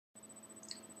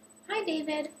Hi,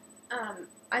 David.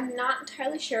 I'm not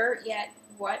entirely sure yet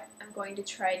what I'm going to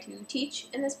try to teach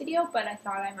in this video, but I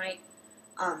thought I might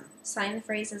sign the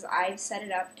phrase as I've set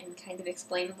it up and kind of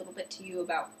explain a little bit to you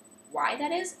about why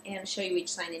that is and show you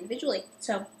each sign individually.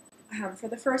 So, for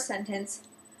the first sentence,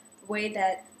 the way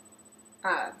that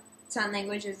sign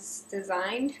language is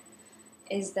designed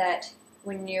is that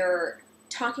when you're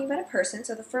talking about a person,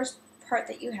 so the first part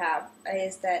that you have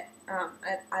is that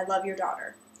I love your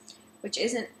daughter, which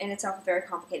isn't in itself a very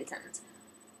complicated sentence,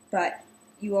 but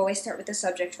you always start with the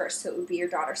subject first, so it would be your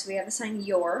daughter. So we have the sign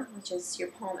your, which is your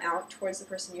palm out towards the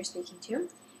person you're speaking to,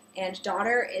 and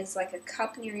daughter is like a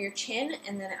cup near your chin,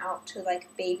 and then out to like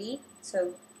baby,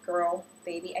 so girl,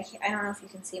 baby. I don't know if you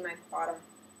can see my bottom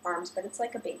arms, but it's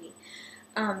like a baby.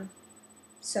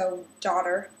 So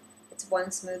daughter, it's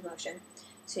one smooth motion.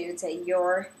 So you would say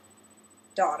your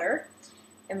daughter.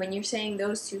 And when you're saying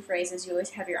those two phrases, you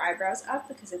always have your eyebrows up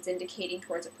because it's indicating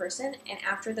towards a person. And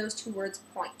after those two words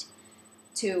point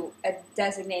to a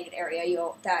designated area,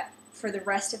 that for the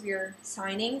rest of your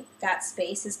signing, that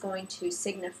space is going to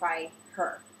signify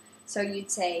her. So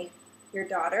you'd say your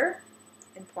daughter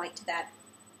and point to that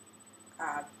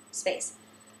space.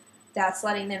 That's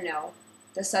letting them know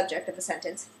the subject of the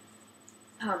sentence.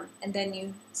 And then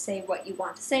you say what you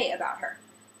want to say about her.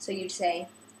 So you'd say,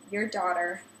 your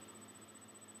daughter,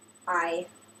 I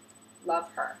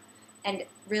love her. And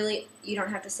really, you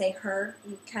don't have to say her.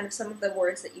 Some of the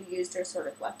words that you used are sort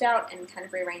of left out and kind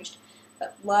of rearranged.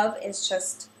 But love is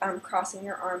just crossing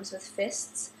your arms with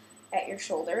fists at your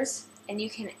shoulders. And you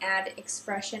can add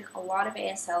expression. A lot of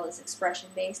ASL is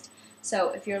expression-based.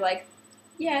 So if you're like,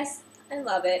 yes, I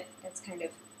love it, it's kind of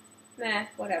meh,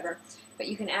 whatever. But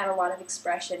you can add a lot of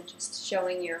expression, just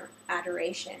showing your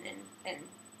adoration and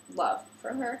love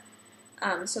for her.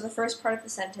 So the first part of the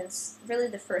sentence, really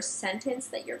the first sentence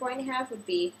that you're going to have would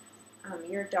be,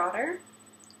 your daughter,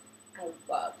 I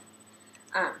love.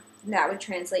 That would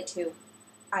translate to,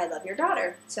 I love your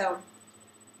daughter. So,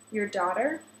 your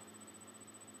daughter,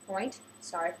 point,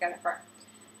 sorry, I forgot that part.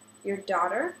 Your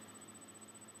daughter,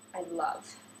 I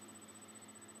love.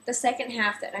 The second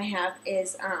half that I have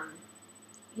is,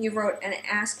 you wrote an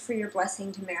ask for your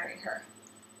blessing to marry her.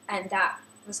 And that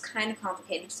was kind of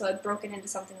complicated, so I broke it into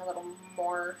something a little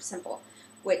more simple,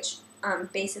 which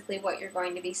basically what you're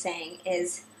going to be saying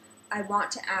is, I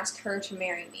want to ask her to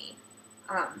marry me.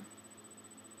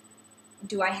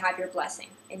 Do I have your blessing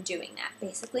in doing that,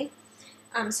 basically?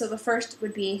 So the first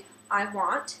would be, I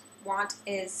want. Want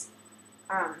is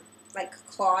like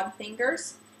clawed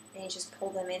fingers, and you just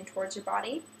pull them in towards your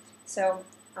body. So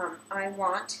I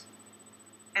want.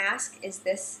 Ask is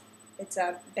this. It's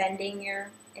bending your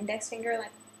index finger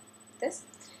like this,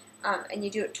 and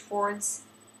you do it towards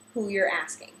who you're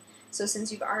asking. So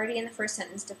since you've already in the first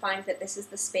sentence defined that this is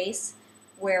the space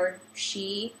where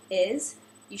she is,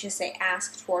 you should say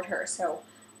ask toward her. So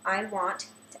I want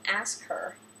to ask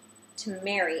her to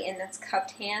marry, and that's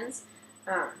cupped hands.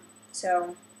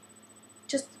 So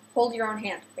just hold your own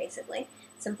hand, basically.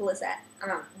 Simple as that.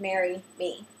 Marry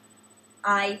me.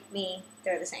 I, me,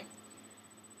 they're the same.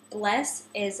 Bless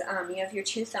is you have your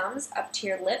two thumbs up to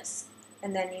your lips,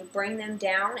 and then you bring them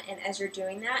down, and as you're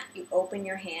doing that, you open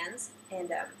your hands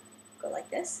and go like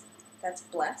this. That's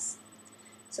bless.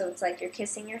 So it's like you're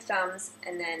kissing your thumbs,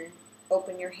 and then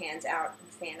open your hands out and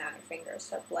fan out your fingers.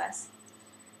 So bless.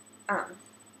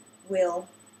 Will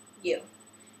you?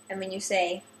 And when you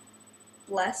say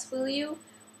bless, will you,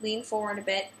 lean forward a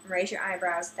bit and raise your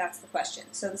eyebrows. That's the question.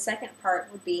 So the second part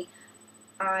would be,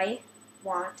 I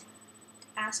want to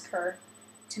ask her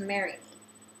to marry me.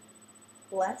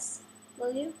 Bless,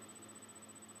 will you?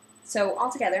 So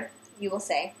altogether, you will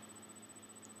say,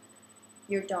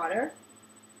 your daughter,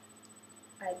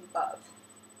 I love.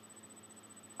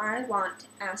 I want to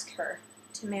ask her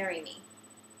to marry me.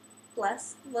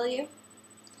 Bless, will you?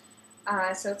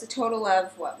 So it's a total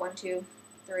of, 1, 2,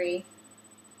 3,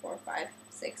 4, 5,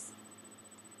 6,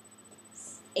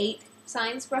 8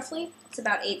 signs, roughly. It's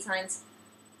about 8 signs.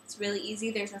 It's really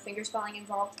easy. There's no finger spelling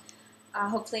involved.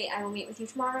 Hopefully I will meet with you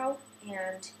tomorrow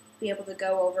and be able to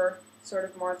go over sort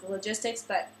of more of the logistics,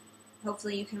 but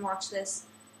hopefully you can watch this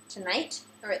tonight,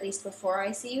 or at least before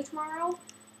I see you tomorrow,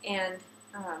 and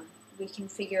we can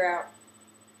figure out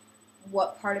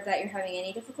what part of that you're having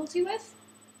any difficulty with,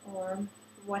 or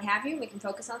what have you. We can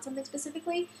focus on something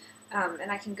specifically, and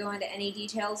I can go into any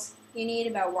details you need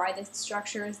about why the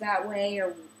structure is that way,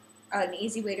 or an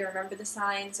easy way to remember the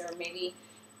signs, or maybe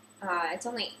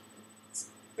it's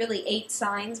really 8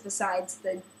 signs besides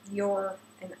the your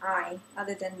and I,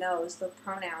 other than those, the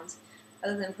pronouns.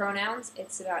 Other than pronouns,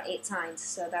 it's about 8 signs,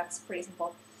 so that's pretty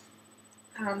simple.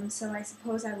 So I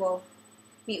suppose I will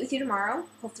meet with you tomorrow.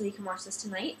 Hopefully you can watch this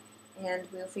tonight, and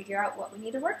we'll figure out what we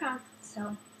need to work on.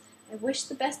 So I wish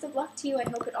the best of luck to you. I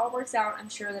hope it all works out. I'm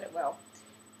sure that it will.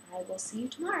 I will see you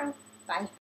tomorrow. Bye.